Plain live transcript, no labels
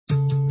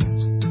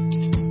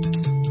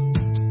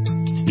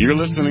You're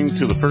listening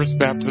to the First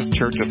Baptist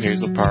Church of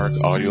Hazel Park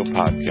audio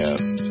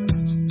podcast.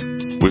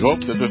 We hope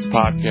that this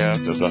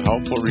podcast is a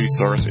helpful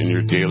resource in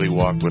your daily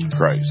walk with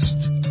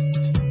Christ.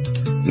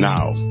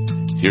 Now,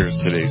 here's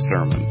today's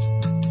sermon.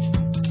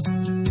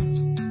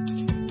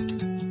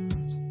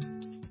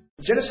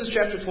 Genesis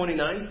chapter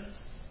 29.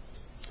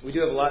 We do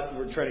have a lot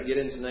we're trying to get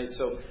in tonight,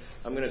 so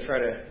I'm going to try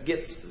to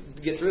get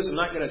through this. I'm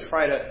not going to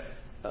try to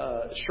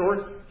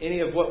short any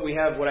of what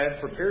I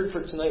have prepared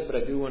for tonight, but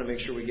I do want to make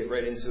sure we get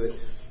right into it,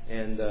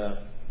 and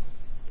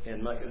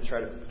I'm not going to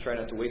try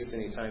not to waste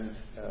any time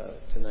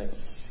tonight.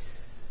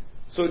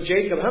 So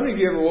Jacob, how many of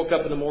you ever woke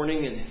up in the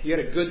morning and you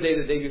had a good day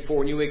the day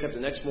before, and you wake up the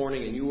next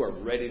morning and you are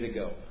ready to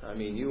go? I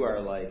mean, you are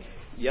like,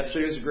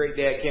 yesterday was a great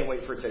day, I can't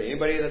wait for today.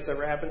 Anybody that's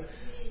ever happened?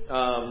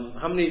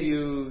 How many of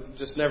you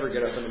just never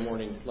get up in the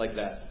morning like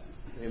that?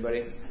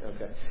 Anybody?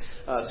 Okay.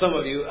 Some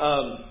of you.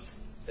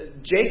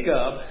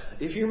 Jacob,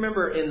 if you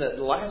remember in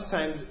the last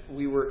time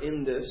we were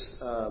in this,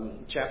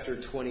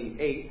 chapter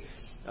 28,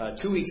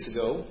 2 weeks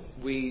ago,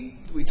 we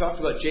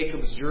talked about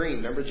Jacob's dream.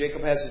 Remember,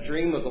 Jacob has a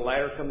dream of the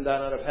ladder coming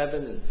down out of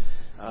heaven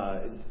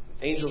and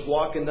angels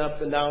walking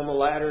up and down the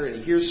ladder, and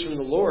he hears from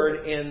the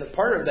Lord. And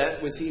part of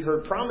that was he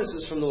heard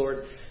promises from the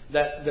Lord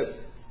that the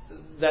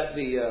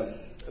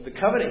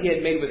covenant he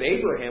had made with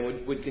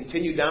Abraham would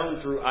continue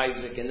down through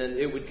Isaac, and then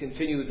it would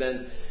continue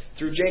then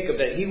through Jacob,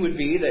 that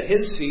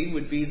his seed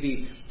would be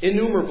the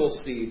innumerable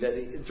seed,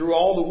 that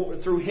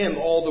through him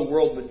all the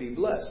world would be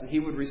blessed, and he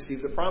would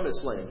receive the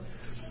promised land.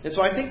 And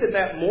so I think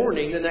that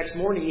morning, the next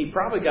morning, he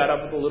probably got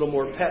up with a little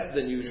more pep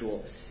than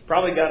usual.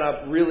 Probably got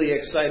up really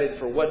excited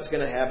for what's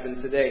going to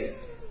happen today.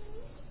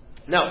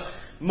 Now,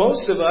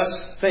 most of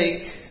us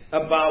think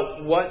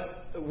about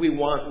what we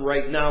want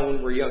right now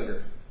when we're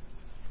younger.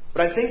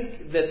 But I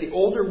think that the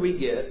older we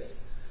get,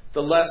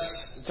 the less,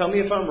 tell me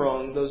if I'm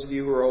wrong, those of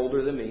you who are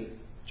older than me,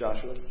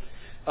 Joshua,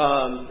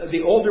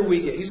 the older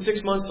we get, he's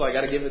 6 months, so I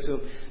got to give it to him,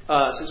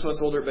 6 months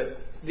older, but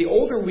the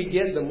older we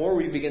get, the more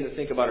we begin to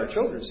think about our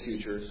children's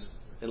futures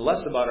and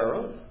less about our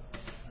own.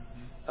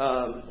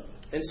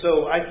 And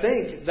so I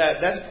think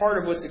that's part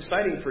of what's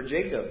exciting for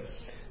Jacob.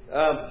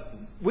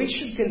 We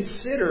should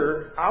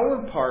consider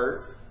our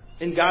part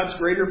in God's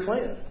greater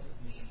plan.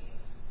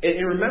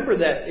 And remember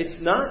that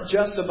it's not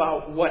just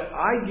about what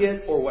I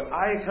get or what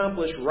I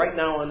accomplish right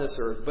now on this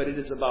earth, but it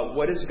is about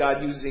what is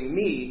God using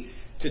me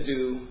to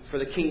do for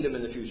the kingdom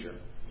in the future.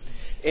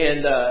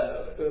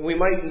 And we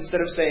might,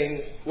 instead of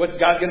saying, what's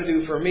God going to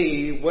do for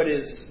me, what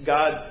is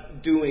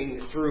God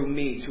doing through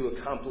me to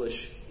accomplish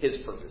His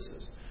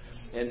purposes?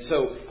 And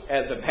so,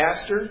 as a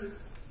pastor,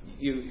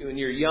 when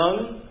you're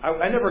young,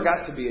 I never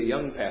got to be a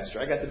young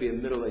pastor. I got to be a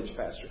middle-aged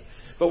pastor.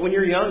 But when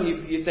you're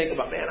young, you think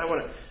about, man, I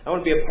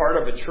want to be a part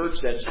of a church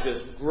that's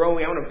just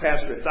growing. I want to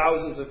pastor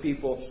thousands of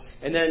people.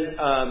 And then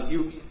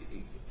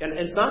and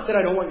it's not that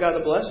I don't want God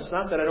to bless. It's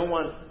not that I don't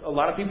want a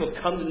lot of people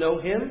to come to know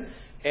Him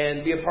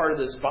and be a part of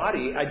this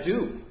body. I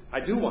do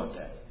want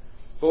that.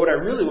 But what I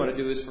really want to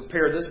do is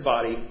prepare this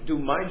body, do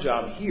my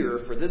job here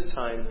for this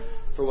time,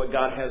 for what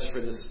God has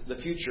for the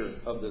future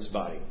of this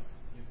body.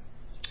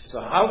 So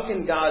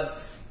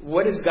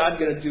what is God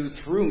going to do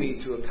through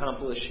me to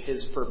accomplish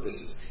His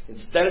purposes,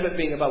 instead of it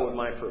being about what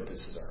my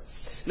purposes are?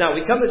 Now,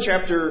 we come to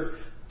chapter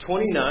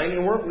 29,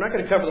 and we're not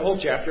going to cover the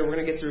whole chapter. We're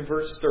going to get through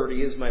verse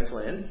 30 is my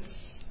plan.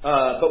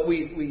 But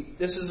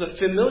this is a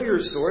familiar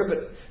story,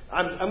 but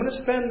I'm going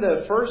to spend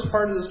the first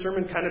part of the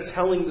sermon kind of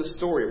telling the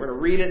story. We're going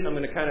to read it, and I'm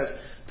going to kind of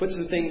put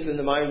some things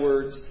into my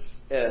words,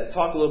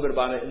 talk a little bit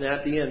about it, and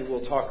at the end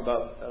we'll talk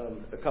about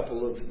a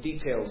couple of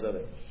details of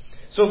it.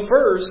 So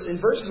first, in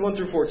verses 1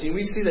 through 14,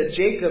 we see that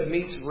Jacob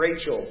meets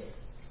Rachel.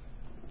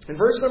 In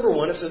verse number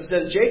 1, it says,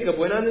 Then Jacob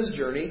went on his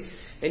journey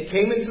and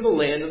came into the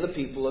land of the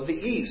people of the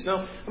east. Now,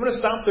 I'm going to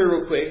stop there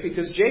real quick,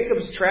 because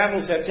Jacob's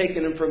travels have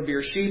taken him from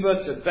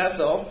Beersheba to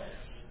Bethel.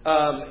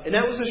 And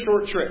that was a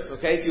short trip,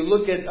 okay? If you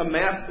look at a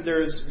map,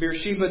 there's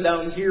Beersheba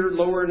down here,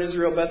 lower in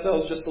Israel.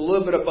 Bethel is just a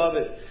little bit above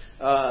it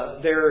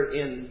there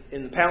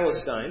in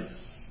Palestine.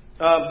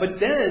 But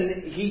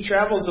then he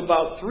travels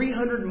about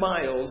 300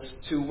 miles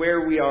to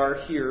where we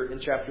are here in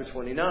chapter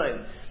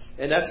 29.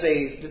 And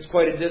that's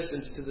quite a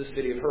distance to the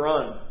city of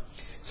Haran.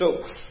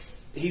 So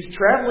he's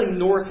traveling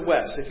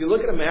northwest. If you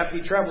look at a map,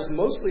 he travels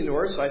mostly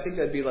north, so I think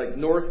that'd be like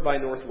north by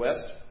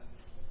northwest.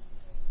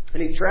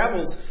 And he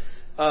travels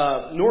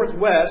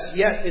northwest,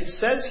 yet it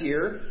says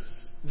here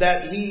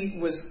that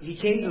he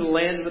came to the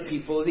land of the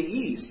people of the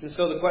east. And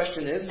so the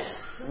question is,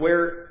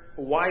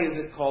 why is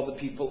it called the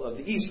people of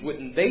the east?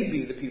 Wouldn't they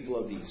be the people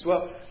of the east?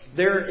 Well,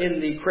 they're in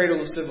the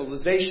cradle of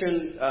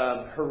civilization.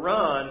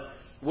 Haran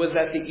was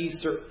at the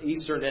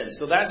eastern end.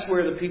 So that's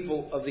where the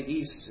people of the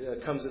east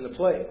comes into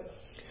play.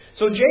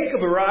 So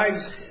Jacob arrives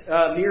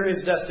near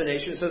his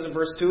destination. It says in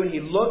verse 2, And he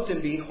looked,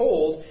 and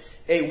behold,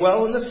 a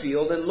well in the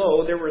field, and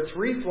lo, there were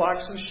 3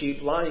 flocks of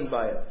sheep lying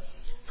by it.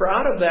 For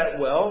out of that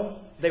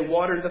well they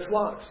watered the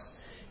flocks,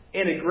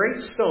 and a great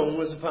stone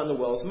was upon the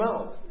well's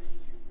mouth.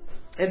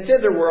 And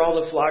thither were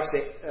all the flocks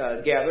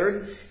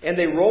gathered, and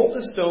they rolled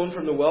the stone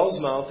from the well's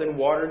mouth and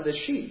watered the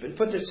sheep, and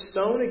put the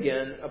stone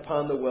again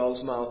upon the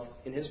well's mouth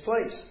in his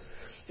place.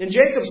 And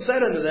Jacob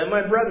said unto them,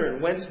 My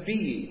brethren, whence be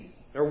ye?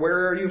 Or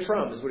where are you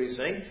from, is what he's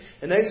saying.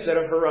 And they said,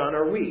 Of Haran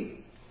are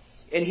we.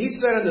 And he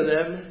said unto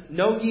them,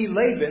 Know ye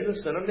Laban, the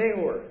son of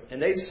Nahor? And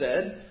they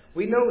said,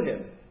 We know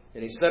him.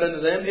 And he said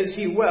unto them, Is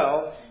he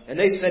well? And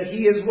they said,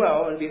 He is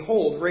well, and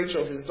behold,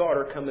 Rachel his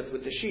daughter cometh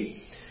with the sheep.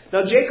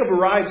 Now Jacob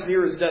arrives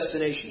near his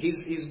destination.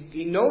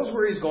 He knows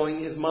where he's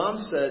going. His mom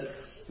said,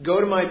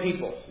 Go to my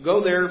people.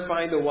 Go there,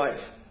 find a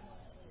wife.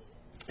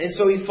 And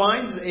so he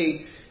finds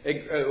a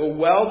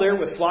well there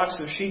with flocks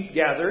of sheep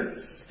gathered.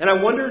 And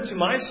I wondered to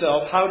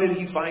myself, how did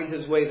he find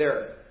his way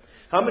there?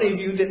 How many of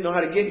you didn't know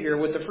how to get here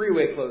with the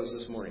freeway closed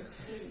this morning?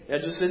 Yeah,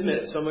 just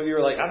admit it. Some of you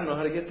are like, I don't know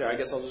how to get there. I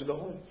guess I'll just go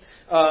home.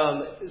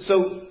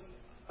 So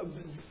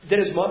did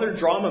his mother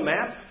draw him a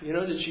map? You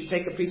know, did she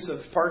take a piece of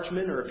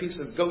parchment or a piece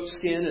of goat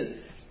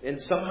skin and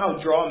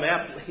somehow draw a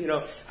map? You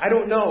know, I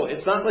don't know.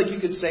 It's not like you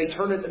could say,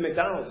 turn it to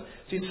McDonald's.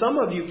 See, some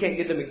of you can't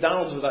get to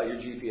McDonald's without your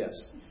GPS.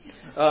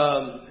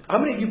 How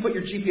many of you put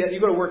your GPS, you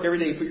go to work every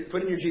day, you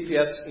put in your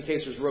GPS in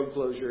case there's road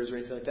closures or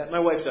anything like that? My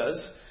wife does.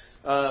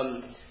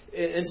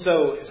 And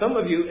so some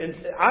of you, and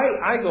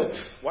I go,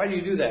 why do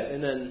you do that?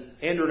 And then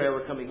Andrew and I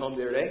were coming home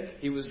the other day.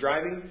 He was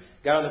driving,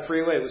 got on the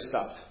freeway, it was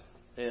stopped.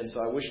 And so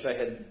I wished I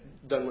had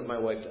done what my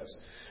wife does.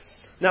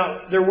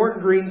 Now, there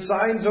weren't green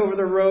signs over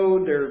the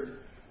road.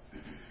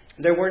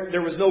 There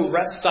was no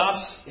rest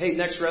stops. Hey,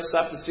 next rest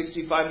stop is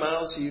 65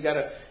 miles, so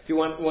if you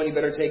want one, you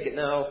better take it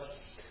now.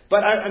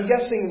 But I'm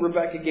guessing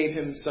Rebecca gave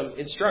him some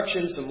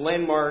instructions, some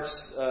landmarks,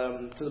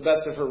 to the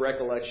best of her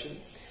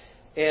recollection.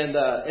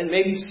 And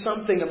maybe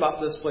something about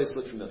this place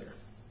looked familiar.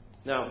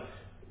 Now,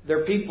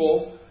 their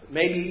people,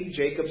 maybe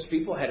Jacob's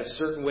people, had a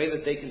certain way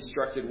that they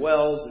constructed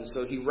wells, and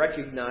so he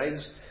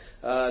recognized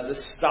the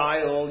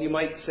style. You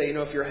might say,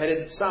 if you're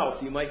headed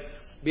south, you might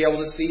be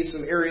able to see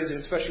some areas,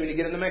 especially when you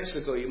get into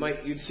Mexico,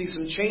 you'd see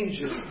some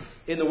changes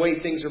in the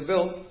way things are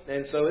built.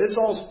 And so it's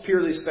all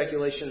purely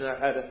speculation,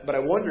 but I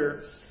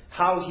wonder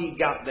how he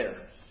got there.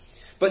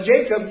 But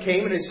Jacob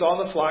came and he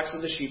saw the flocks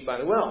of the sheep by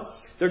the well.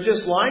 They're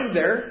just lying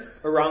there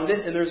around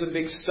it, and there's a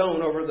big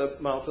stone over the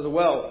mouth of the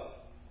well.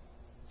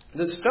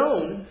 The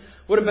stone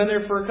would have been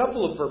there for a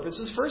couple of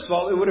purposes. First of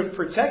all, it would have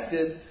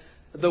protected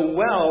the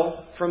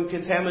well from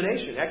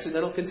contamination,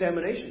 accidental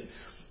contamination.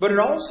 But it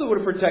also would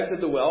have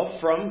protected the well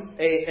from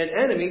an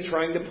enemy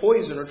trying to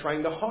poison or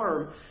trying to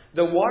harm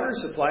the water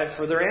supply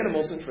for their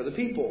animals and for the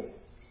people.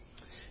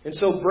 And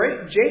so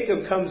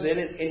Jacob comes in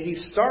and he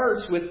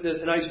starts with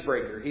an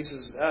icebreaker. He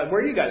says,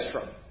 where are you guys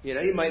from?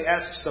 You might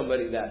ask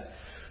somebody that.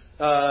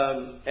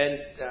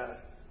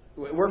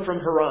 We're from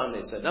Haran,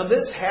 they said. Now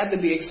this had to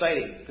be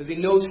exciting because he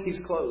knows he's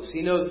close.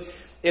 He knows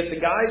if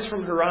the guys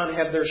from Haran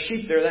have their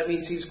sheep there, that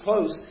means he's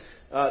close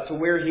to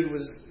where he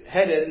was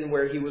headed and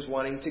where he was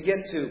wanting to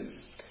get to.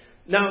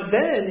 Now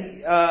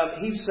then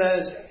he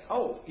says,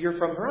 oh, you're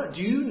from Haran.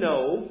 Do you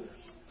know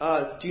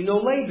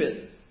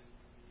Laban?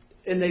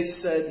 And they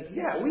said,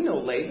 yeah, we know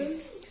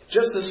Laban.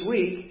 Just this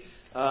week,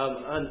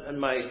 on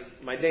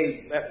my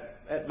day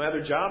at my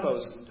other job,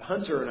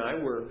 Hunter and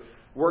I were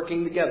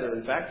working together,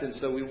 in fact. And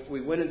so we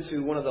went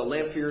into one of the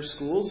Lamphere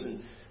schools,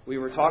 and we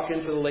were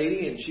talking to the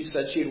lady, and she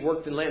said she had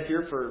worked in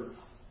Lamphere for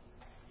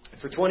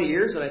 20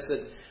 years. And I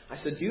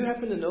said, do you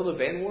happen to know the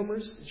Van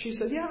Warmers? And she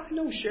said, yeah, I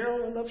know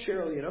Cheryl. I love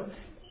Cheryl,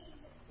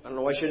 I don't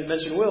know why she didn't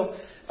mention Will.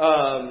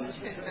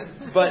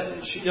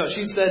 But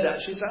she said,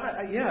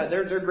 yeah,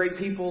 they're great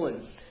people.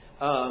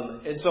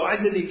 And so I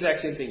did the exact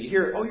same thing. You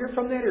hear, oh, you're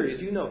from that area.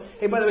 Do you know?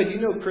 Hey, by the way, do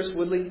you know Chris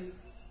Woodley?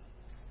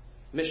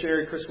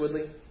 Missionary Chris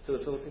Woodley to the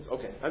Philippines?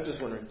 Okay, I'm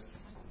just wondering.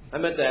 I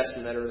meant to ask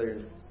him that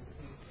earlier.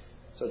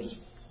 So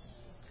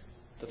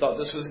I thought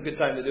this was a good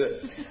time to do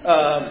it.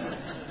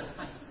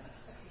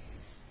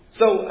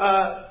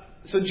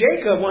 So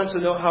Jacob wants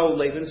to know how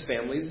Laban's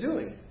family is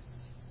doing.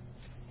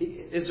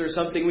 Is there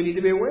something we need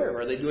to be aware of?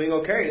 Are they doing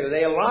okay? Are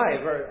they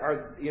alive?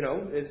 Do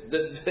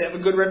they have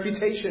a good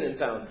reputation in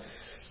town?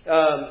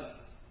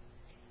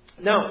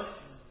 Now,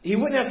 he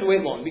wouldn't have to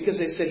wait long because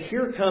they said,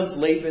 here comes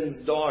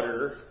Laban's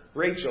daughter,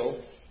 Rachel,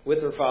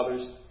 with her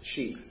father's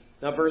sheep.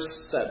 Now, verse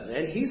 7.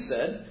 And he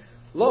said,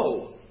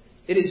 Lo,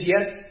 it is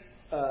yet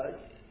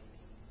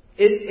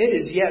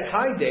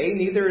high day,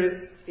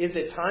 neither is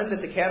it time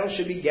that the cattle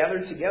should be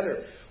gathered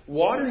together.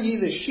 Water ye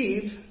the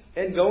sheep,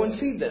 and go and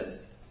feed them.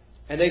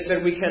 And they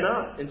said, we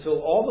cannot,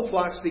 until all the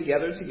flocks be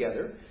gathered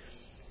together,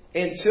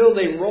 until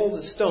they roll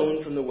the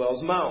stone from the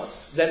well's mouth.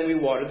 Then we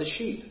water the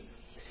sheep.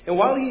 And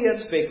while he yet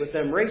spake with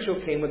them,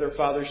 Rachel came with her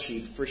father's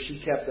sheep, for she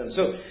kept them.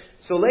 So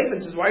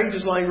Laban says, why are you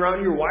just lying around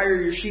here? Why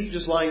are your sheep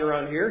just lying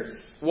around here?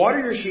 Water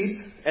your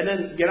sheep, and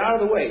then get out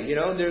of the way.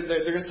 They're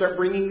going to start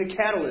bringing the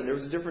cattle in. There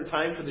was a different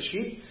time for the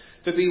sheep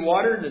to be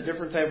watered, and a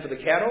different time for the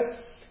cattle.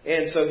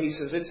 And so he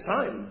says, it's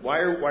time. Why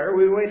are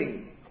we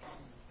waiting?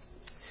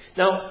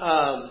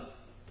 Now,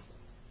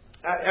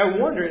 I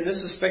wonder, and this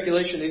is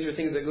speculation, these are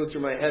things that go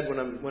through my head when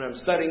I'm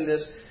studying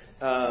this,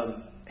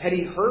 had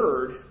he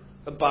heard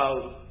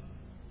about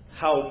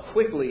how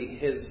quickly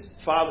his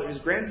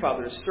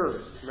grandfather's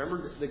servant,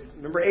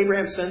 remember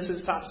Abraham sends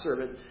his top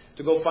servant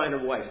to go find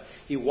a wife.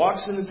 He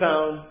walks into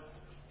town,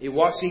 he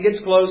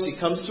gets close, he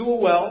comes to a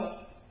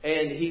well,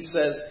 and he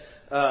says,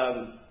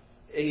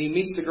 he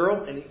meets the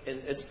girl, and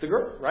it's the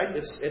girl, right?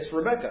 It's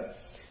Rebecca.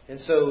 And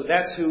so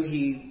that's who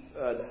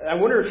I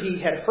wonder if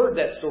he had heard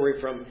that story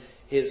from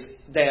his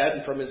dad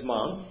and from his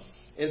mom.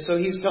 And so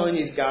he's telling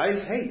these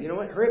guys, hey, you know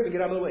what? Hurry up and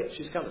get out of the way.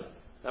 She's coming.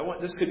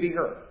 This could be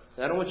her.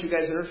 I don't want you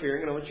guys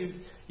interfering. I don't want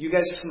you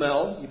guys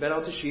smell. You've been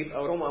out to sheep. I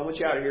want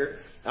you out of here.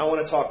 I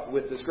want to talk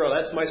with this girl.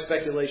 That's my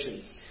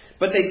speculation.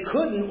 But they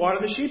couldn't water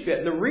the sheep yet.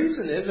 And the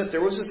reason is that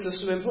there was a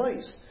system in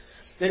place.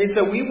 Then he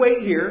said, we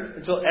wait here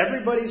until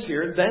everybody's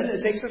here. Then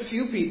it takes a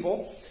few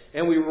people,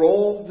 and we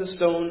roll the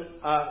stone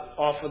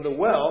off of the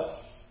well,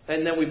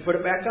 and then we put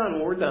it back on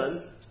when we're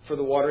done for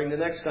the watering the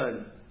next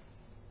time.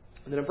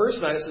 And then in verse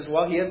 9 it says,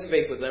 while he had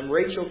spake with them,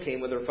 Rachel came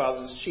with her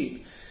father's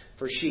sheep,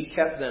 for she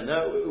kept them.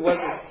 Now, it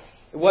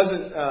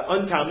wasn't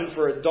uncommon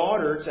for a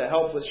daughter to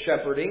help with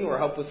shepherding or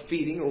help with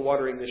feeding or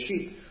watering the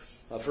sheep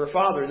for her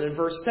father. And then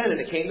verse 10, and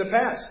it came to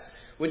pass,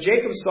 when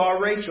Jacob saw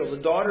Rachel,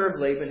 the daughter of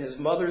Laban, his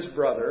mother's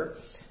brother,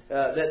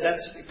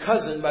 that's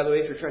cousin, by the way,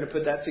 if you're trying to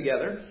put that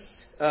together,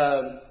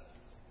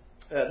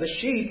 the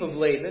sheep of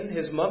Laban,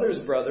 his mother's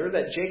brother,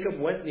 that Jacob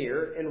went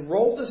near and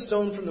rolled the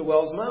stone from the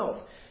well's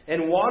mouth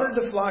and watered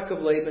the flock of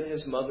Laban,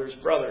 his mother's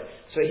brother.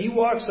 So he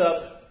walks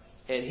up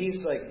and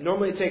he's like,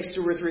 normally it takes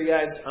 2 or 3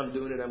 guys. I'm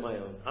doing it on my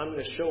own. I'm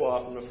going to show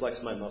off. I'm going to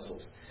flex my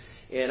muscles.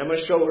 And I'm going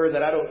to show her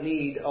that I don't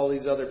need all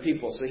these other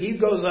people. So he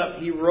goes up,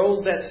 he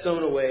rolls that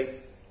stone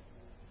away,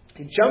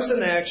 he jumps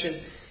into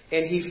action,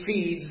 and he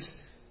feeds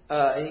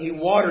and he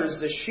waters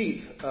the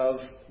sheep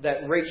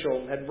that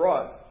Rachel had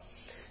brought.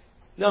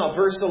 Now,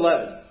 verse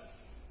 11.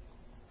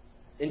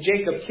 And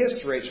Jacob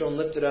kissed Rachel and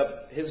lifted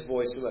up his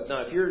voice and wept.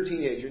 Now, if you're a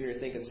teenager and you're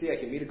thinking, see, I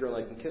can meet a girl,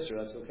 I can kiss her,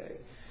 that's okay.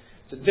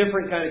 It's a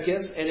different kind of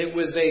kiss, and it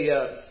was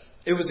a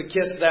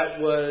kiss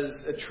that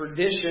was a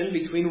tradition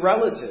between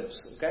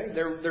relatives. Okay,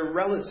 they're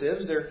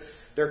relatives,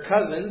 they're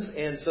cousins,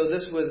 and so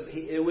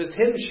it was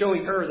him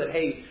showing her that,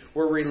 hey,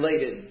 we're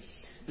related.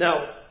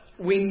 Now,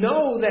 we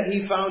know that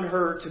he found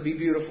her to be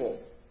beautiful,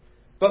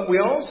 but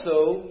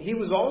he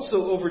was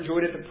also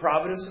overjoyed at the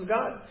providence of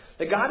God.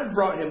 That God had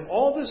brought him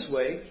all this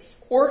way,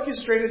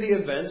 orchestrated the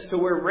events to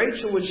where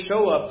Rachel would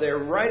show up there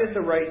right at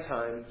the right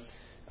time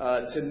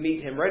to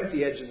meet him, right at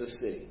the edge of the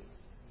city.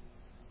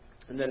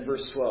 And then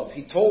verse 12,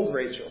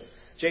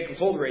 Jacob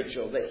told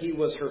Rachel that he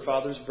was her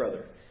father's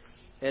brother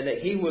and that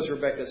he was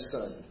Rebekah's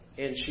son.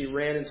 And she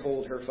ran and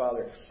told her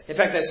father. In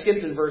fact, I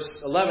skipped in verse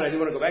 11. I do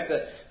want to go back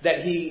to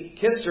that he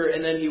kissed her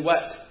and then he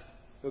wept.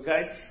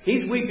 Okay?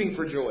 He's weeping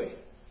for joy.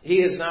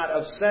 He is not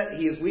upset.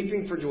 He is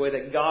weeping for joy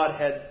that God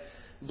had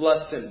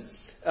blessed him.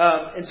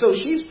 And so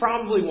she's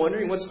probably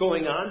wondering what's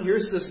going on.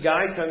 Here's this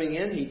guy coming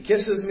in. He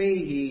kisses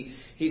me.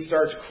 He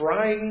starts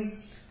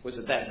crying. Was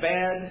it that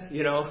bad?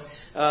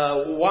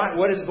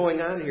 What is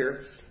going on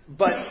here?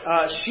 But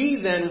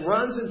she then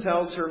runs and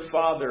tells her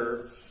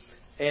father.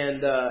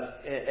 And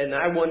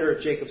I wonder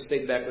if Jacob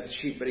stayed back with the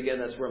sheep. But again,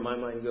 that's where my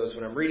mind goes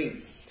when I'm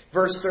reading.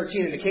 Verse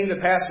 13, and it came to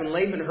pass when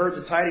Laban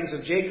heard the tidings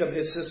of Jacob,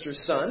 his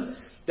sister's son,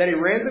 that he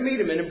ran to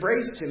meet him and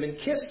embraced him and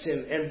kissed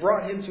him and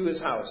brought him to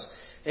his house.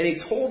 And he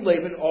told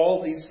Laban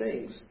all these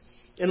things.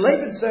 And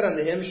Laban said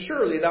unto him,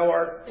 surely thou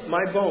art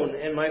my bone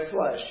and my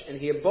flesh. And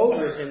he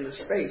abode with him the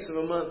space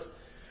of a month.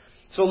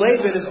 So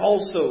Laban is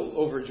also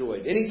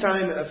overjoyed.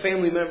 Anytime a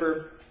family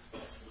member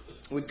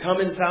would come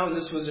in town,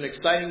 this was an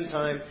exciting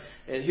time.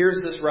 And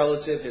here's this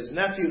relative, his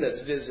nephew,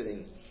 that's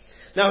visiting.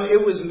 Now,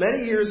 it was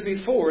many years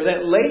before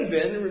that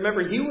Laban,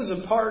 remember, he was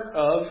a part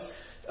of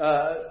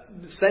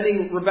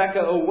sending Rebekah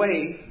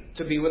away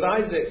to be with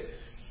Isaac.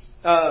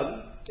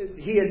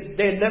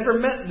 They had never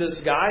met this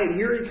guy, and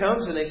here he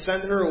comes, and they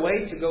send her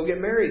away to go get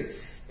married.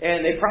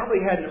 And they probably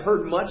hadn't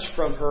heard much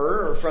from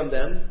her or from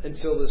them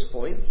until this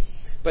point.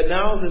 But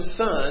now the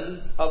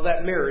son of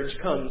that marriage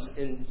comes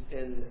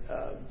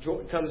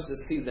comes to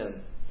see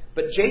them.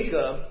 But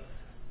Jacob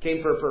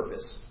came for a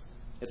purpose.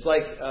 It's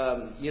like,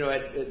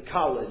 at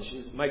college,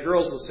 my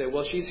girls will say,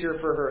 well, she's here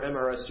for her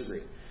MRS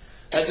degree.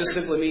 That just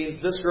simply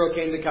means this girl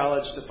came to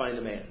college to find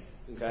a man.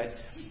 Okay?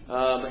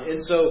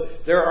 And so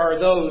there are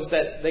those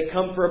that they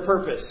come for a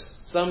purpose.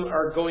 Some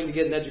are going to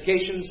get an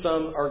education.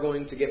 Some are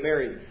going to get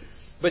married.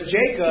 But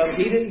Jacob,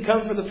 he didn't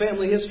come for the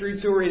family history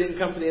tour. He didn't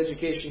come for the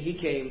education. He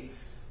came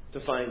to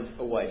find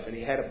a wife, and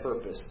he had a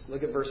purpose.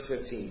 Look at verse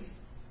 15.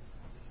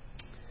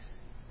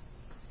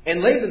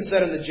 And Laban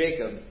said unto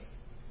Jacob,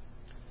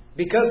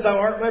 because thou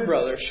art my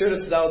brother,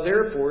 shouldest thou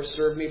therefore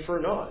serve me for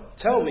naught?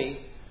 Tell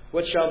me,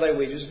 what shall thy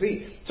wages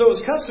be? So it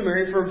was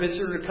customary for a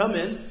visitor to come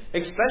in,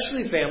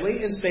 especially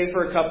family, and stay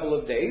for a couple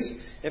of days.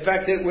 In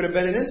fact, it would have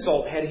been an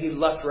insult had he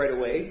left right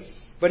away.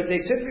 But they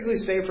typically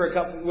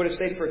would have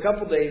stayed for a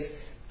couple of days,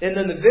 and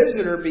then the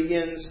visitor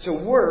begins to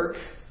work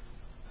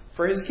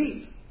for his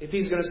keep, if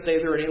he's going to stay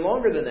there any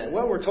longer than that.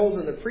 Well, we're told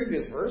in the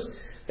previous verse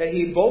that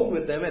he abode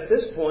with them at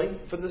this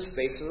point for the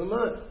space of a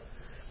month.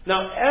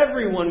 Now,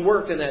 everyone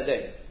worked in that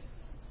day.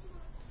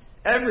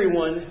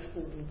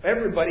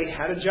 everybody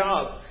had a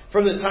job.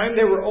 From the time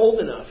they were old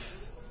enough,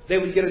 they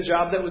would get a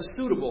job that was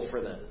suitable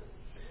for them.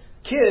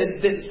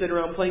 Kids didn't sit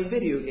around playing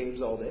video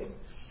games all day.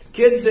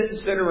 Kids didn't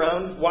sit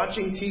around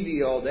watching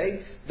TV all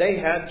day. They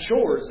had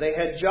chores. They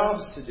had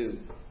jobs to do.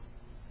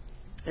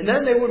 And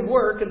then they would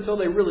work until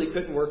they really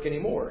couldn't work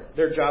anymore.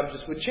 Their job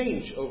just would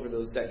change over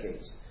those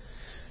decades.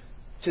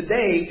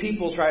 Today,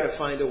 people try to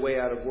find a way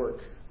out of work.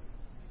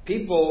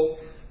 People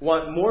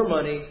want more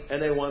money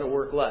and they want to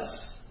work less.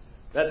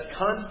 That's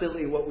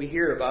constantly what we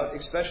hear about,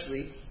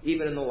 especially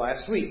even in the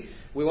last week.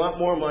 We want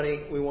more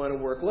money, we want to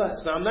work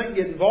less. Now, I'm not going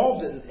to get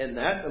involved in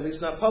that, at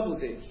least not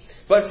publicly.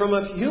 But from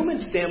a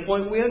human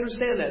standpoint, we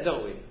understand that,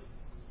 don't we?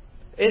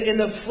 In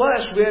the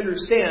flesh, we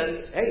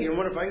understand, hey, you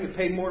wonder if I can get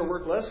paid more to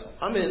work less?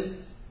 I'm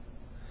in.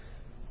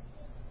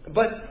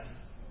 But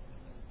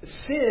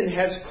sin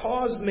has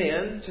caused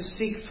man to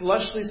seek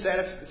fleshly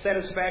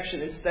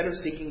satisfaction instead of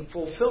seeking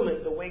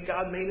fulfillment the way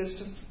God made us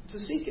to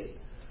seek it.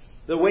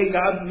 The way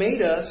God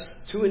made us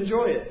to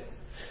enjoy it.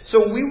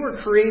 So we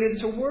were created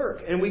to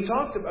work. And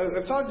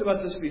I've talked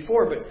about this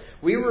before, but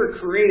we were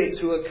created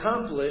to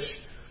accomplish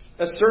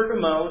a certain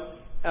amount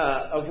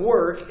of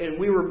work, and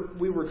we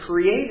were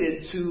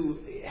created to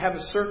have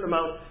a certain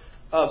amount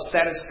of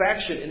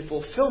satisfaction and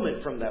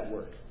fulfillment from that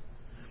work.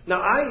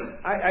 Now,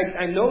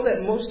 I know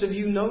that most of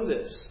you know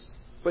this,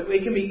 but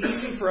it can be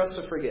easy for us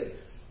to forget.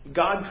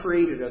 God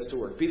created us to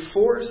work.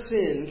 Before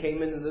sin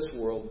came into this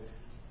world,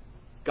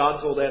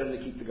 God told Adam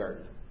to keep the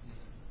garden.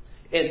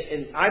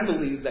 And I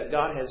believe that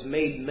God has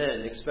made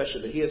men,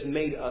 especially, that He has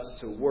made us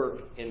to work,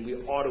 and we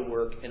ought to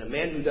work. And a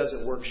man who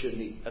doesn't work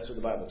shouldn't eat. That's what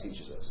the Bible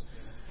teaches us.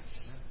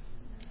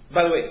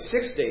 By the way,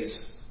 6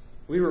 days,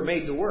 we were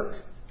made to work.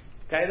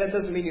 Okay, that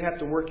doesn't mean you have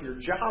to work your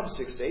job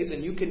 6 days,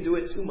 and you can do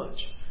it too much.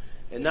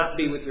 And not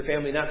be with your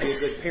family, not be a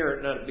good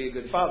parent, not be a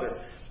good father.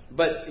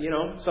 But,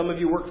 some of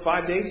you work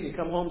 5 days, and you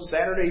come home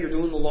Saturday, you're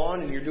doing the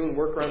lawn, and you're doing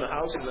work around the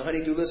house, and the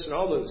honey-do list, and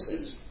all those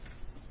things.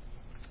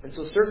 And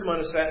so a certain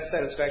amount of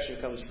satisfaction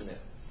comes from that.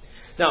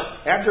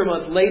 Now, after a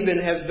month,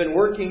 Jacob's been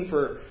working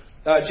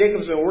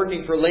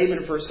for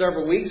Laban for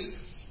several weeks.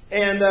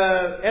 And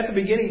at the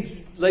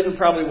beginning, Laban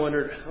probably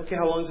wondered, okay,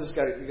 how long is this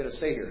guy going to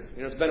stay here?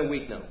 It's been a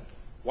week now.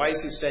 Why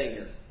is he staying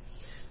here?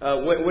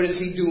 What is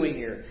he doing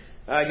here?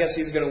 I guess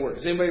he's going to work.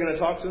 Is anybody going to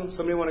talk to him?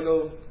 Somebody want to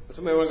go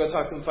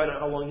talk to him and find out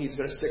how long he's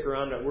going to stick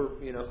around?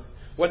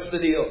 What's the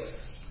deal?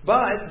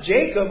 But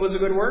Jacob was a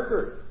good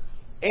worker.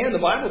 And the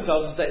Bible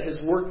tells us that his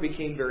work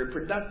became very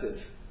productive.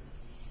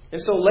 And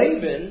so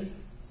Laban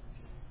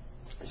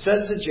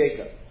says to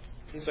Jacob,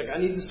 he's like, I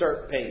need to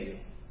start paying you.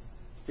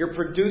 You're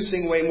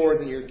producing way more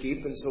than your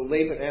keep. And so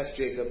Laban asked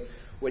Jacob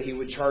what he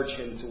would charge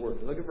him to work.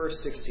 Look at verse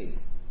 16.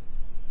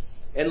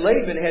 And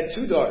Laban had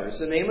 2 daughters.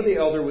 The name of the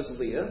elder was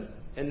Leah,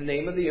 and the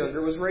name of the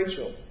younger was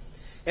Rachel.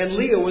 And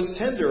Leah was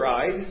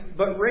tender-eyed,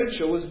 but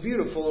Rachel was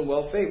beautiful and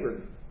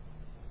well-favored.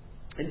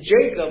 And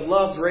Jacob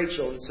loved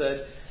Rachel and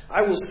said,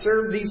 I will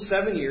serve these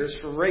 7 years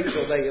for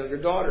Rachel, thy younger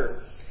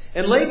daughter.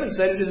 And Laban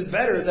said, it is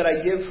better that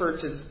I give her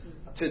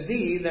to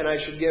thee than I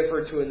should give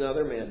her to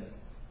another man.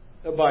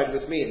 Abide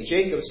with me. And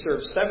Jacob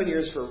served 7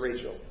 years for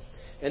Rachel.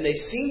 And they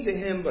seemed to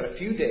him but a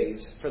few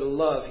days for the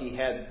love he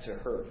had to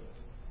her.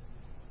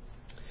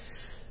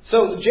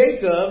 So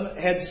Jacob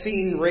had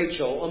seen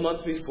Rachel a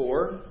month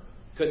before,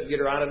 couldn't get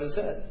her out of his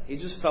head. He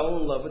just fell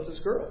in love with this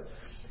girl.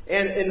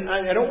 And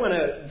I don't want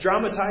to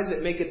dramatize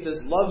it, make it this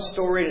love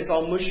story, and it's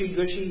all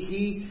mushy-gushy.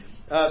 He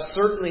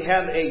certainly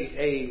had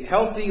a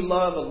healthy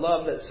love, a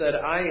love that said,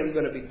 I am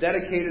going to be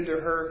dedicated to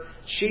her.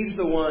 She's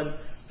the one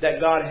that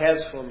God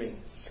has for me.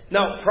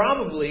 Now,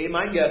 probably,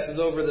 my guess is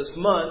over this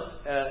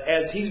month,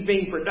 as he's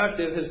being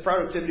productive, his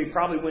productivity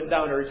probably went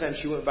down every time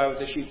she went by with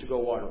the sheep to go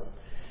water them.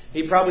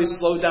 He probably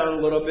slowed down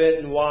a little bit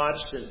and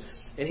watched,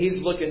 and he's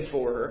looking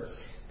for her.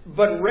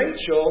 But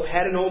Rachel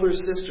had an older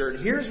sister,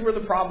 and here's where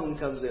the problem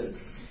comes in.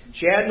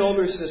 She had an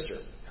older sister.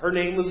 Her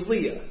name was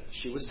Leah.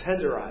 She was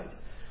tender-eyed.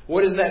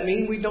 What does that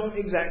mean? We don't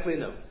exactly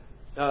know.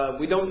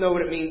 We don't know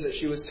what it means that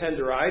she was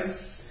tender-eyed,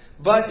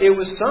 but it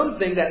was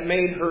something that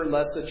made her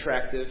less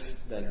attractive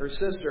than her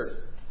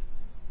sister.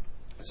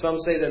 Some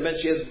say that it meant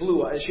she had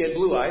blue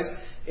eyes,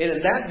 and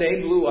in that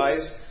day, blue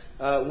eyes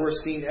were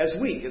seen as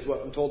weak, is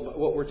what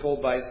we're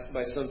told by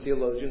some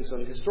theologians,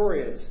 some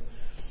historians.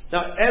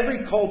 Now,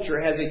 every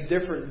culture has a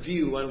different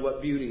view on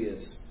what beauty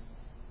is.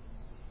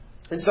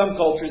 In some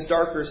cultures,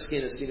 darker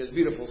skin is seen as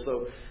beautiful.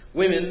 So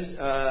women,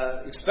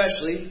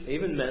 especially,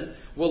 even men,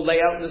 will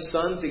lay out in the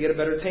sun to get a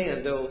better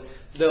tan.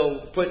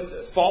 They'll put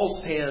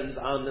false tans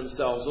on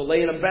themselves. They'll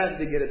lay in a bed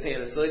to get a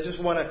tan. So they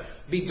just want to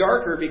be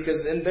darker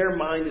because in their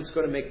mind it's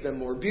going to make them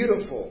more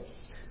beautiful.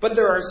 But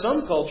there are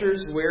some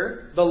cultures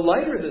where the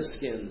lighter the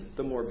skin,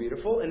 the more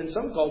beautiful. And in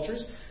some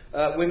cultures,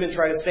 women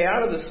try to stay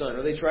out of the sun,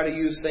 or they try to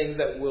use things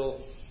that will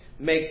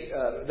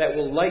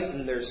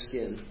lighten their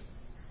skin.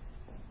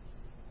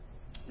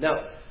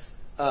 Now,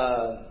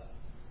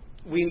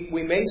 we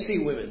may see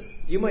women.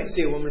 You might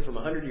see a woman from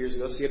 100 years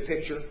ago, see a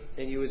picture,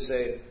 and you would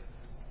say,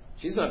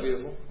 she's not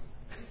beautiful.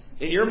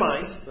 In your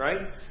mind, right?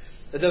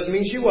 That doesn't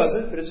mean she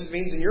wasn't, but it just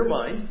means in your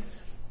mind.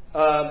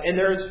 And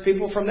there's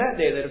people from that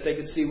day that if they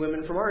could see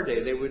women from our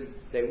day, they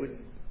would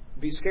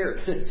be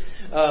scared.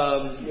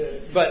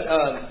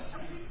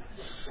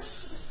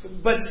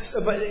 But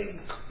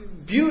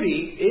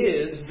beauty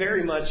is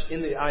very much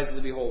in the eyes of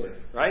the beholder,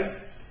 right?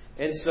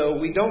 And so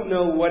we don't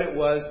know what it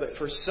was, but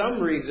for some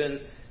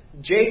reason,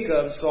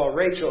 Jacob saw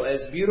Rachel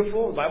as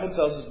beautiful. The Bible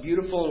tells us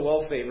beautiful and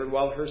well-favored,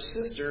 while her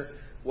sister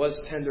was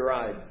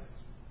tender-eyed.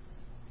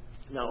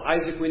 Now,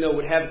 Isaac, we know,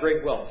 would have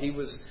great wealth. He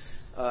would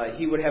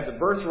have the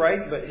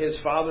birthright, but his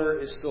father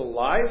is still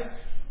alive.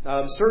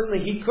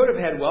 Certainly he could have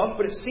had wealth,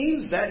 but it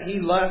seems that he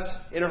left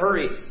in a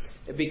hurry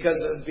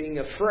because of being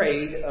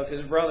afraid of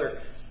his brother.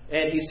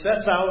 And he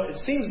sets out, it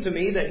seems to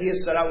me that he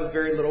has set out with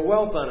very little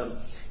wealth on him.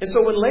 And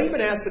so when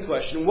Laban asked the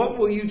question, what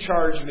will you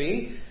charge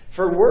me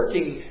for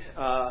working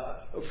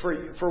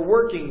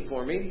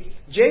for me?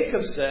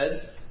 Jacob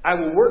said, I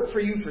will work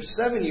for you for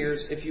 7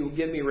 years if you will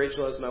give me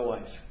Rachel as my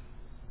wife.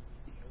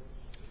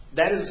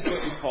 That is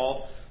what we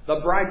call the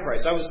bride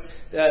price. I was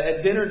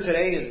at dinner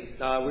today,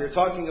 and we were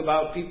talking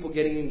about people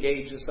getting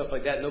engaged and stuff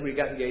like that. Nobody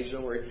got engaged,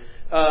 don't worry.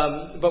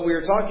 But we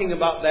were talking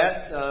about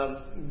that,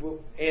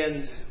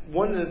 and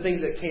one of the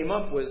things that came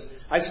up was,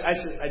 I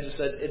just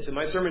said, it's in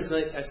my sermon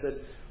tonight, I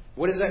said,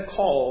 what is that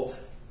called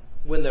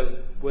when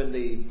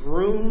the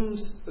groom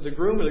or the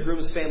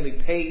groom's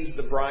family pays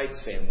the bride's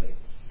family?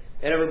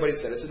 And everybody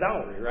said it's a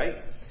dowry, right?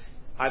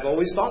 I've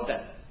always thought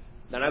that.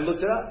 Then I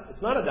looked it up.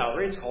 It's not a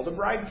dowry, it's called a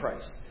bride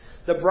price.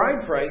 The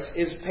bride price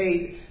is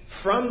paid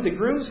from the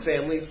groom's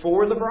family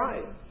for the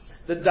bride.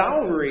 The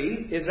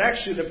dowry is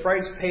actually the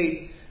price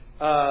paid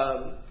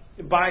to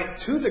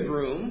the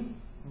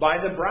groom by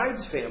the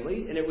bride's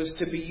family, and it was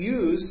to be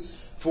used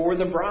for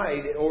the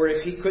bride, or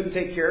if he couldn't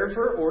take care of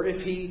her, or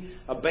if he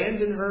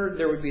abandoned her,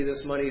 there would be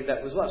this money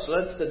that was left. So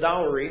that's the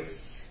dowry.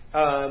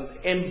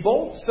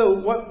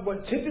 So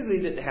what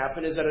typically didn't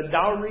happen is that a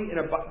dowry and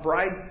a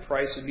bride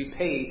price would be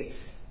paid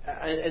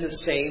in the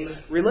same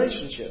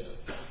relationship.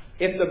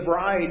 If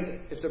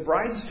the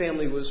bride's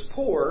family was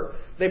poor,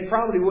 they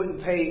probably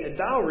wouldn't pay a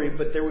dowry,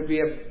 but there would be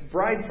a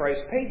bride price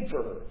paid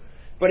for her.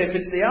 But if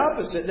it's the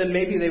opposite, then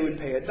maybe they would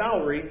pay a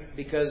dowry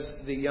because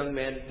the young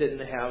man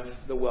didn't have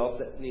the wealth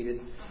that needed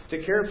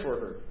to care for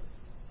her.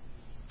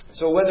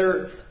 So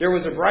whether there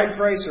was a bride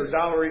price or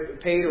dowry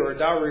paid or a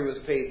dowry was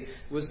paid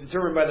was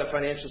determined by the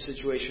financial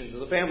situations of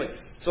the family.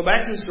 So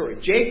back to the story.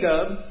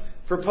 Jacob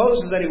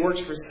proposes that he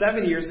works for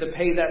 7 years to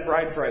pay that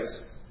bride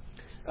price.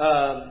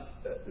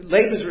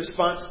 Laban's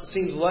response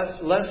seems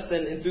less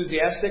than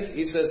enthusiastic.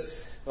 He says,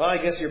 well, I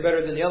guess you're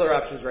better than the other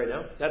options right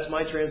now. That's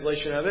my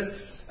translation of it.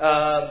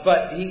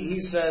 But he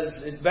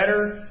says, it's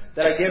better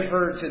that I give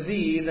her to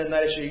thee than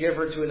that I should give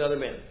her to another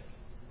man.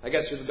 I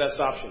guess you're the best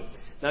option.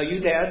 Now,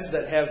 you dads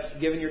that have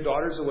given your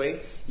daughters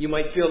away, you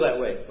might feel that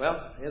way.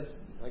 Well,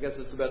 I guess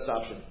it's the best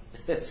option.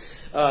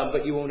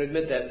 But you won't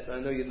admit that. I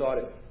know you thought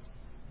it.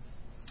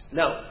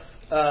 Now,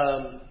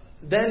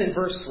 then in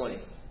verse 20,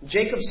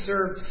 Jacob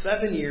served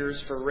 7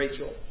 years for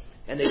Rachel,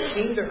 and they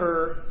seemed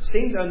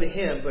unto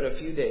him but a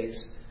few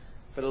days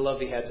for the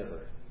love he had to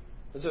her.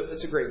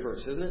 That's a great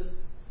verse, isn't it?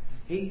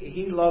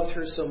 He loved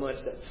her so much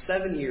that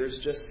 7 years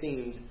just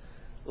seemed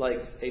like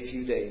a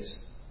few days.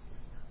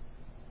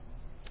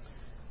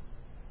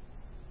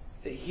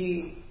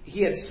 He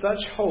had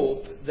such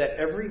hope that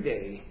every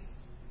day,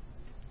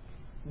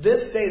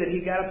 this day that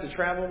he got up to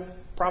travel,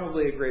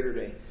 probably a greater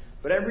day.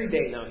 But every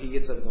day now he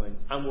gets up going,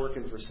 I'm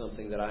working for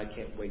something that I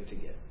can't wait to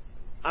get.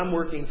 I'm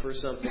working for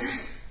something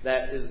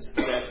that is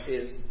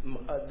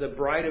the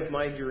bride of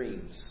my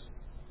dreams.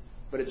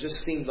 But it just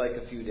seemed like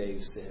a few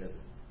days to him.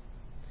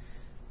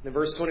 In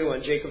verse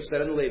 21, Jacob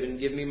said unto Laban,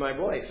 give me my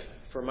wife,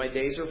 for my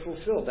days are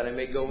fulfilled, that I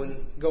may go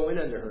in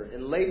unto her.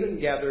 And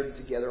Laban gathered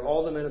together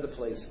all the men of the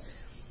place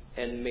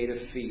and made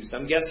a feast.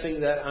 I'm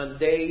guessing that on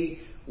day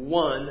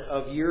 1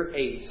 of year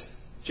 8,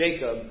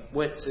 Jacob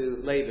went to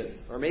Laban.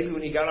 Or maybe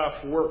when he got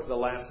off work the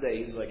last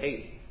day, he's like,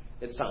 hey,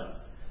 it's time.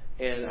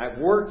 And I've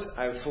worked,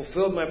 I've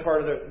fulfilled my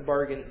part of the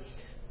bargain,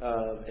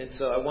 and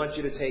so I want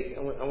to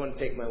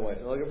take my wife.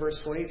 And look at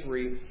verse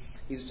 23.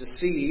 He's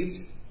deceived.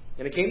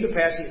 And it came to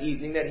pass in the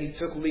evening that he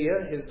took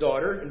Leah, his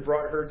daughter, and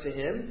brought her to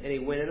him, and he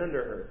went in unto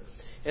her.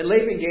 And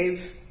Laban gave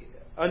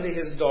unto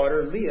his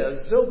daughter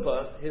Leah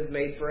Zilpah, his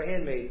maid, for a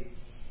handmaid.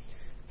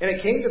 And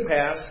it came to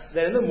pass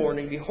that in the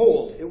morning,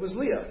 behold, it was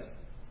Leah.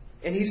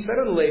 And he said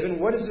unto Laban,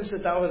 what is this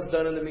that thou hast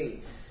done unto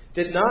me?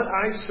 Did not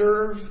I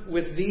serve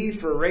with thee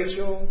for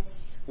Rachel?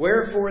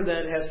 Wherefore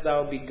then hast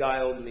thou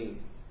beguiled me?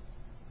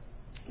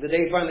 The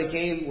day finally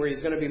came where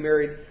he's going to be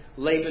married.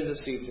 Laban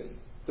deceived him.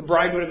 The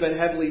bride would have been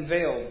heavily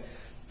veiled,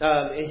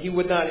 and he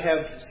would not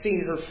have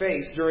seen her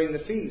face during the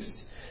feast.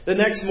 The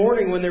next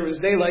morning when there was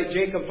daylight,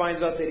 Jacob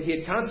finds out that he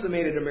had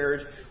consummated a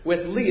marriage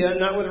with Leah,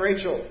 not with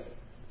Rachel.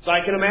 So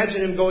I can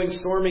imagine him going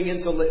storming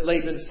into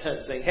Laban's tent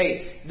saying,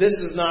 hey, this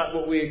is not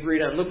what we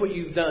agreed on. Look what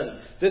you've done.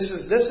 This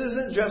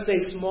isn't just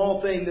a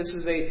small thing. This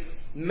is a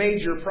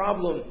major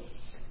problem.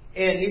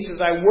 And he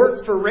says, I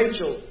worked for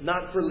Rachel,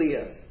 not for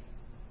Leah.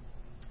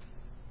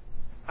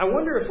 I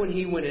wonder if when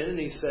he went in and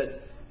he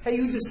said, hey,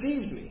 you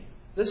deceived me.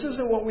 This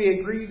isn't what we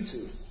agreed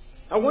to.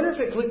 I wonder if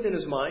it clicked in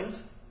his mind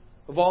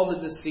of all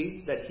the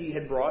deceit that he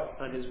had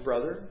brought on his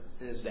brother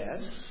and his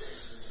dad.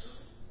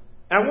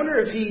 I wonder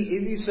if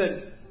he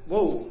said,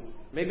 whoa,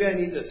 maybe I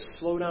need to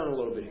slow down a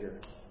little bit here.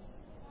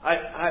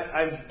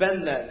 I've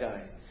been that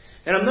guy.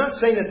 And I'm not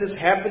saying that this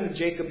happened to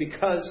Jacob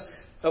because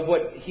of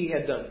what he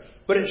had done.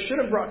 But it should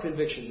have brought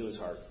conviction to his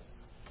heart.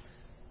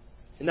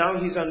 And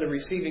now he's on the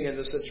receiving end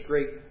of such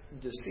great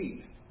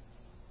deceit.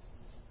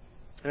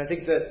 And I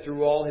think that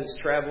through all his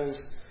travels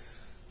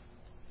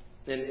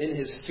and in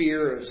his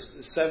fear of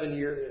 7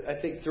 years, I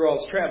think through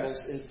all his travels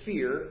in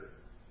fear,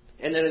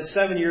 and then in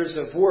 7 years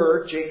of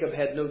work, Jacob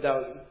had no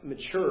doubt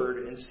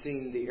matured and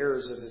seen the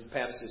errors of his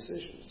past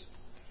decisions.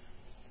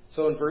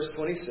 So in verse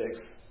 26,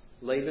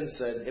 Laban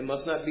said, "It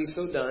must not be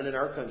so done in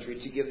our country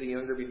to give the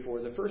younger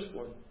before the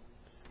firstborn."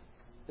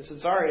 He said,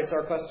 "Sorry, it's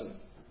our custom."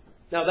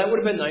 Now that would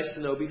have been nice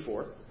to know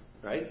before,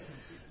 right? It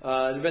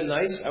would have been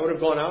nice. I would have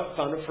gone out,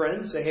 found a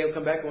friend, say, "Hey, I'll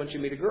come back. I want you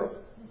to meet a girl."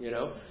 You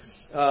know,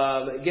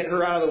 get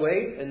her out of the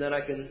way, and then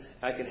I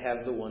can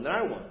have the one that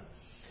I want.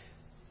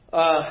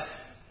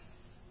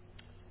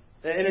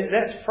 And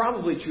that's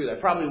probably true.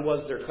 That probably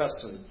was their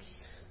custom.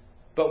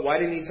 But why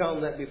didn't he tell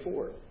them that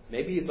before?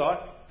 Maybe he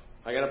thought,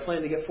 I got a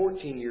plan to get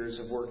 14 years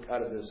of work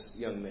out of this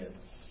young man.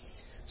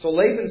 So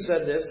Laban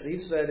said this. He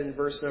said in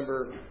verse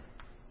number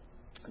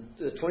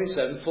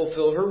 27,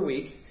 "Fulfill her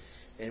week,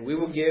 and we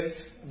will give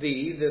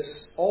thee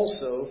this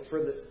also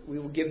for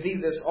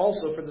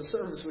the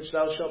service which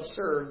thou shalt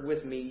serve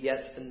with me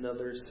yet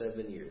another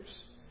 7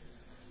 years."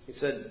 He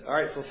said, all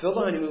right, fulfill the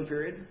honeymoon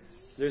period.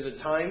 There's a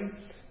time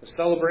of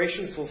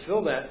celebration.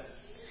 Fulfill that.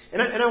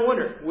 And I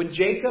wonder, would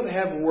Jacob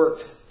have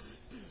worked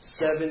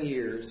 7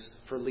 years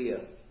for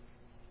Leah?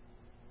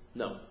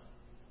 No.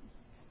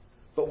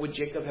 But would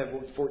Jacob have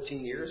worked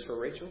 14 years for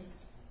Rachel?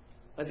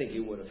 I think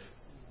he would have.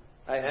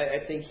 I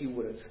think he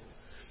would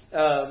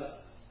have.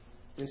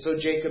 And so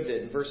Jacob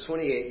did. In verse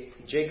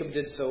 28, Jacob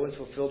did so and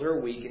fulfilled her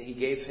week, and he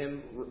gave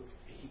him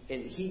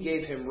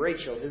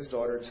Rachel, his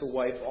daughter, to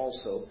wife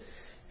also.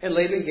 And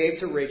Laban gave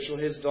to Rachel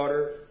his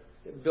daughter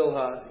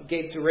Bilhah,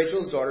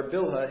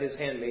 his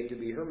handmaid, to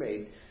be her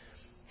maid.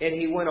 And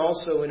he went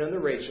also in unto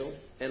Rachel,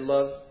 and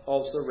loved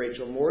also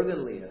Rachel more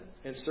than Leah,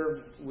 and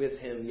served with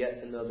him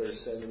yet another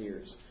 7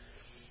 years.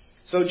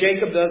 So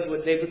Jacob does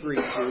what they've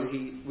agreed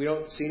to. We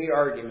don't see any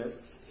argument.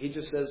 He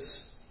just says,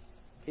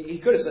 he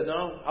could have said,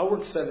 "No, I'll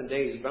work 7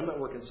 days, but I'm not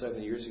working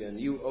 7 years again.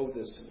 You owe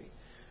this to me."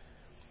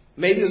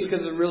 Maybe it was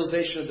because of the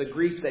realization of the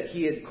grief that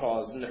he had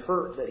caused and the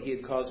hurt that he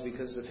had caused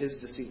because of his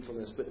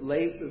deceitfulness. But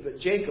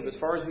Jacob, as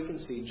far as we can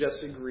see,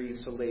 just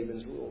agrees to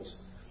Laban's rules.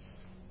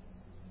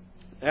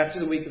 After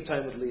the week of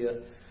time with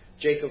Leah,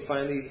 Jacob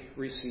finally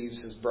receives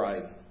his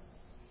bride.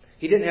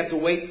 He didn't have to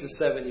wait the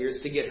 7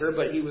 years to get her,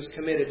 but he was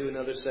committed to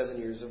another 7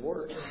 years of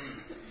work.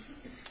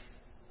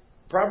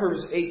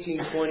 Proverbs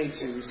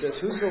 18:22 says,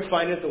 "Whoso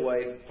findeth a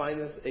wife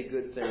findeth a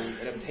good thing,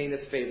 and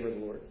obtaineth favor of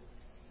the Lord."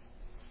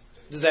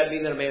 Does that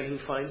mean that a man who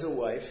finds a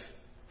wife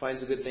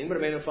finds a good thing, but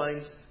a man who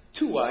finds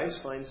two wives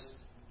finds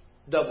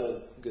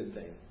double good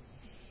thing?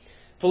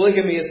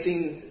 Polygamy is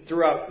seen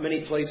throughout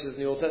many places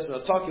in the Old Testament. I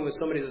was talking with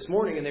somebody this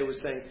morning, and they were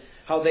saying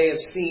how they have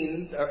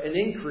seen an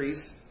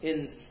increase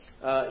in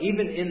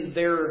even in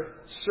their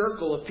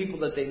circle of people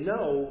that they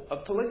know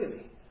of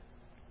polygamy.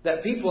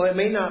 That people, it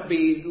may not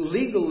be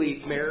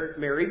legally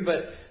married,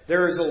 but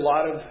there is a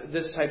lot of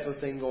this type of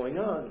thing going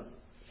on.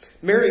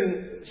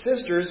 Marrying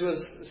sisters was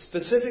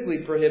specifically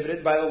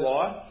prohibited by the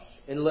law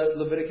in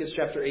Leviticus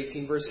chapter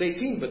 18, verse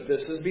 18, but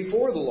this is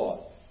before the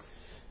law.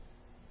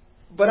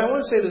 But I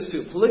want to say this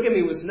too.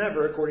 Polygamy was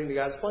never according to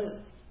God's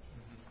plan.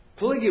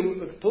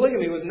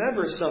 Polygamy was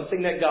never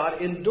something that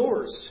God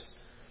endorsed,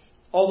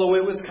 although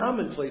it was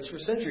commonplace for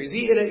centuries.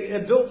 It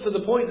had built to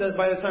the point that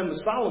by the time of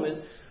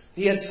Solomon,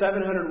 he had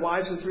 700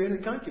 wives and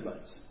 300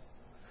 concubines.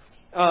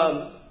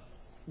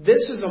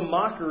 This is a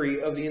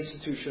mockery of the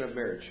institution of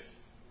marriage.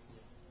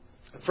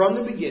 From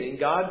the beginning,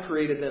 God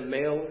created them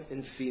male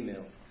and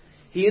female.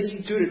 He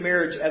instituted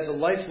marriage as a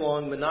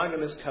lifelong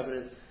monogamous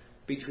covenant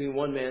between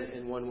one man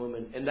and one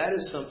woman. And that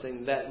is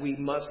something that we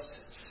must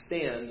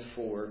stand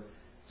for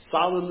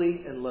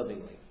solidly and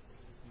lovingly.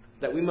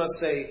 That we must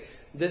say,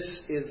 this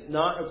is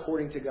not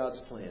according to God's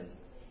plan.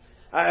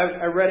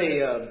 I read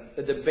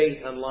a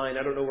debate online.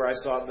 I don't know where I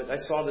saw it, but I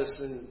saw this,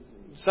 and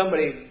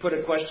somebody put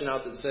a question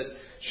out that said,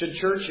 should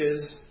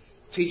churches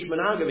teach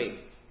monogamy?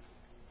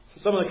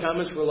 Some of the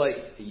comments were like,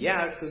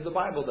 yeah, because the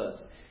Bible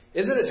does.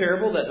 Isn't it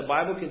terrible that the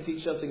Bible can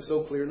teach something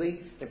so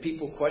clearly and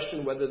people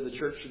question whether the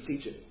church should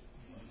teach it?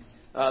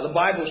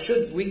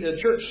 The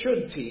church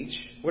should teach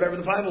whatever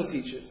the Bible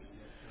teaches.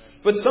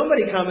 But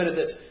somebody commented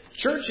this: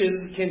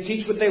 churches can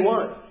teach what they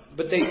want,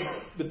 but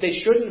they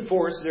shouldn't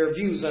force their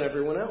views on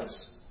everyone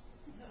else.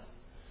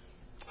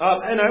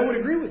 And I would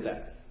agree with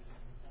that.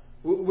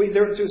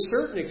 To a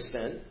certain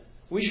extent,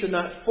 we should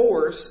not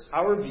force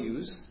our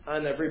views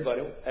on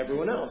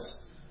everyone else.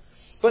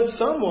 But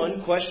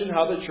someone questioned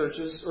how the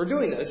churches are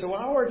doing that. They said, well,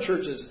 how are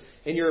churches,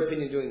 in your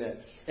opinion, doing that?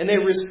 And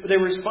they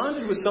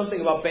responded with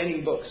something about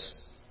banning books.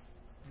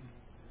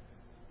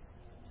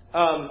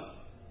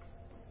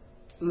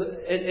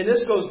 and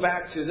this goes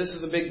back to, this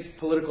is a big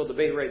political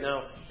debate right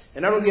now,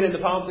 and I don't get into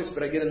politics,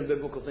 but I get into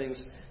biblical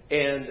things.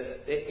 And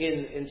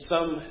in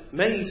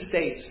many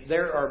states,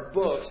 there are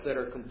books that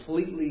are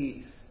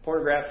completely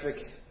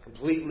pornographic,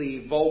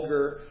 completely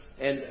vulgar,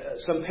 and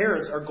some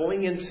parents are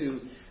going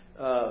into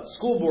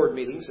school board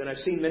meetings, and I've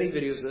seen many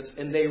videos of this,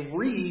 and they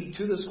read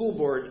to the school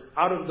board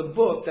out of the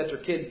book that their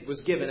kid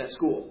was given at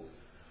school.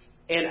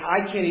 And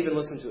I can't even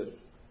listen to it.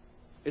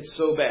 It's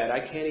so bad. I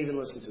can't even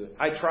listen to it.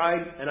 I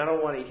tried, and I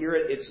don't want to hear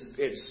it.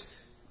 It's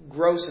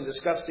gross and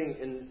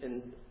disgusting,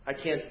 and I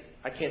can't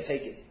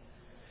take it.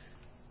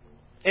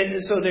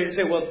 And so they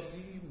say, well,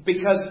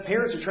 because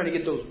parents are trying to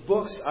get those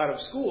books out of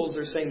schools,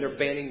 they're saying they're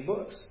banning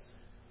books.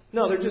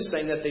 No, they're just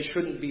saying that they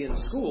shouldn't be in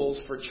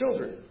schools for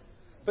children.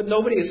 But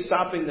nobody is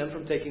stopping them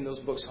from taking those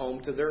books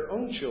home to their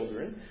own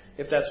children,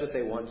 if that's what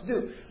they want to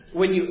do.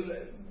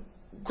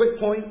 Quick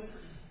point,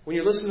 when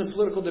you're listening to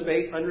political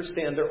debate,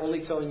 understand they're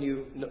only telling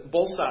you,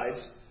 both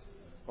sides,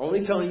 are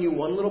only telling you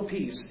one little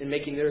piece and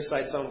making their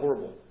side sound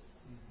horrible.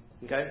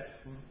 Okay?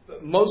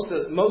 Most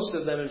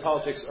of them in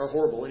politics are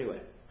horrible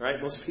anyway. Right?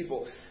 Most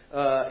people.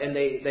 And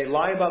they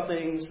lie about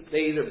things.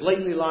 They either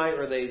blatantly lie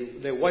or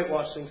they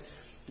whitewash things.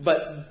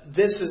 But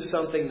this is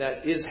something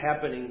that is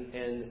happening,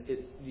 and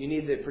you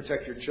need to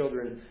protect your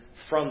children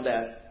from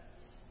that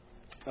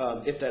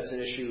if that's an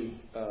issue.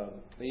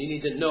 And you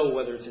need to know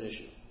whether it's an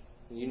issue.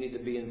 And you need to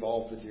be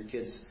involved with your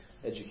kids'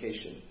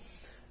 education.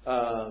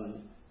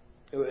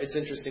 It's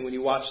interesting when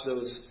you watch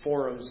those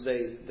forums,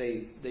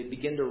 they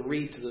begin to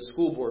read to the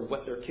school board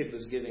what their kid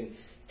was giving.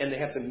 And they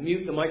have to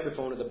mute the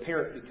microphone of the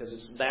parent because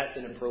it's that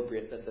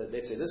inappropriate that they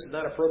say, this is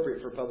not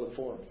appropriate for public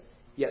forum.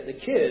 Yet the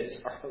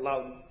kids are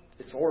allowed.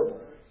 It's horrible.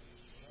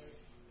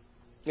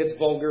 It's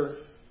vulgar.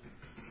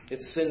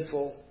 It's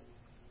sinful.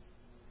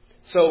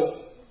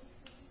 So,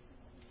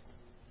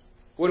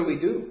 what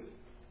do?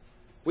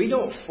 We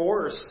don't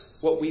force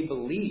what we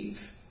believe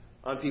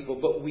on people,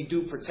 but we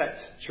do protect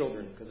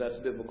children, because that's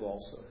biblical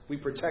also. We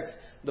protect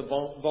the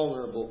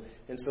vulnerable,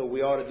 and so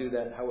we ought to do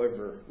that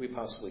however we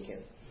possibly can.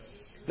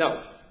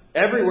 Now,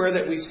 everywhere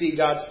that we see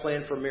God's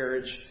plan for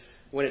marriage,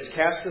 when it's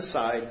cast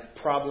aside,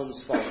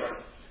 problems follow.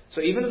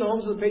 So even in the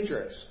homes of the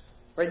patriarchs,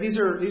 right? These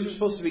are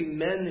supposed to be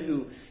men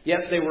who,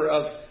 yes, they were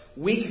of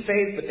weak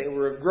faith, but they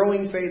were of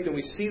growing faith, and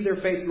we see their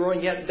faith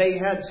growing. Yet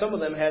some of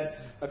them had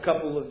a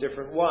couple of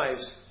different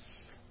wives.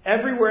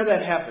 Everywhere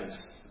that happens,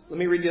 let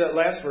me read you that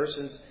last verse.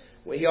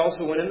 He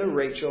also went into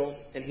Rachel,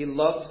 and he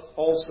loved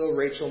also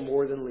Rachel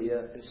more than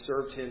Leah, and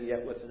served him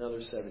yet with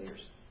another 7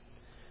 years.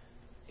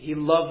 He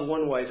loved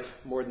one wife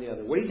more than the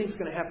other. What do you think is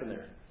going to happen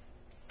there?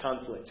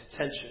 Conflict,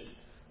 tension,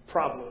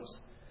 problems.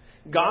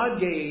 God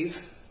gave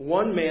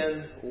one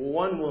man,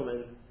 one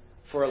woman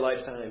for a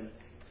lifetime.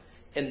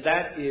 And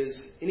that is,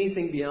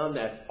 anything beyond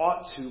that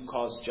ought to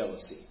cause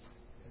jealousy.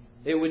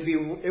 It would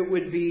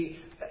be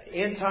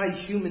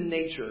anti-human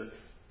nature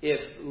if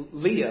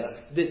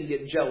Leah didn't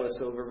get jealous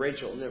over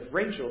Rachel, and if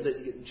Rachel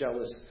didn't get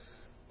jealous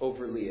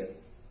over Leah.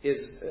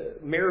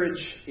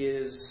 Marriage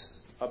is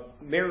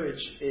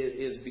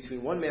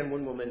between one man,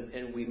 one woman,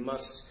 and we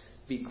must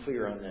be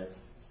clear on that.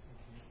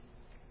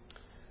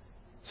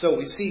 So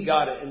we see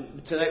God,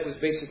 and tonight was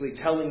basically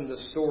telling the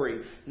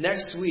story.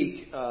 Next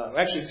week,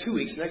 actually 2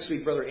 weeks, next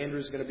week Brother Andrew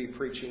is going to be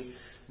preaching.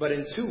 But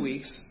in 2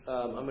 weeks,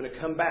 I'm going to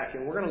come back,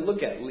 and we're going to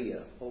look at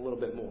Leah a little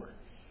bit more.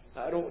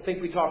 I don't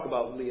think we talk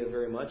about Leah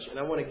very much, and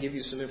I want to give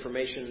you some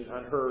information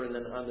on her and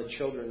then on the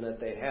children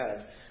that they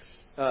had.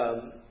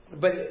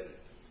 But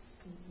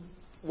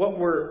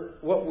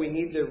what we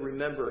need to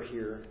remember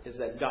here is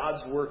that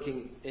God's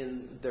working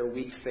in their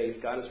weak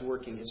faith. God is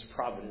working His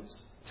providence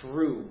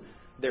through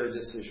their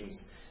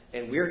decisions.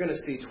 And we are going to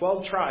see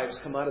 12 tribes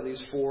come out of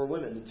these 4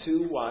 women, the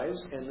 2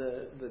 wives and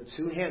the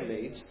 2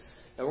 handmaids.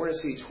 And we're going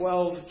to see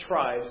 12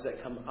 tribes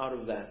that come out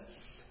of that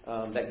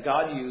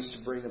God used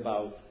to bring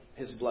about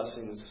His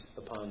blessings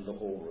upon the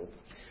whole world.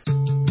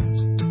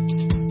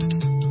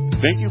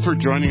 Thank you for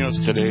joining us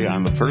today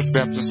on the First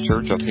Baptist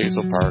Church of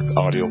Hazel Park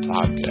audio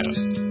podcast.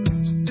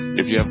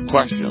 If you have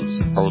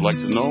questions or would like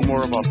to know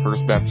more about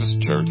First Baptist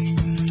Church,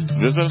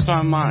 visit us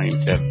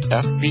online at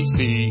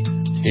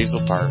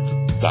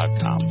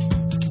fbchazelpark.com.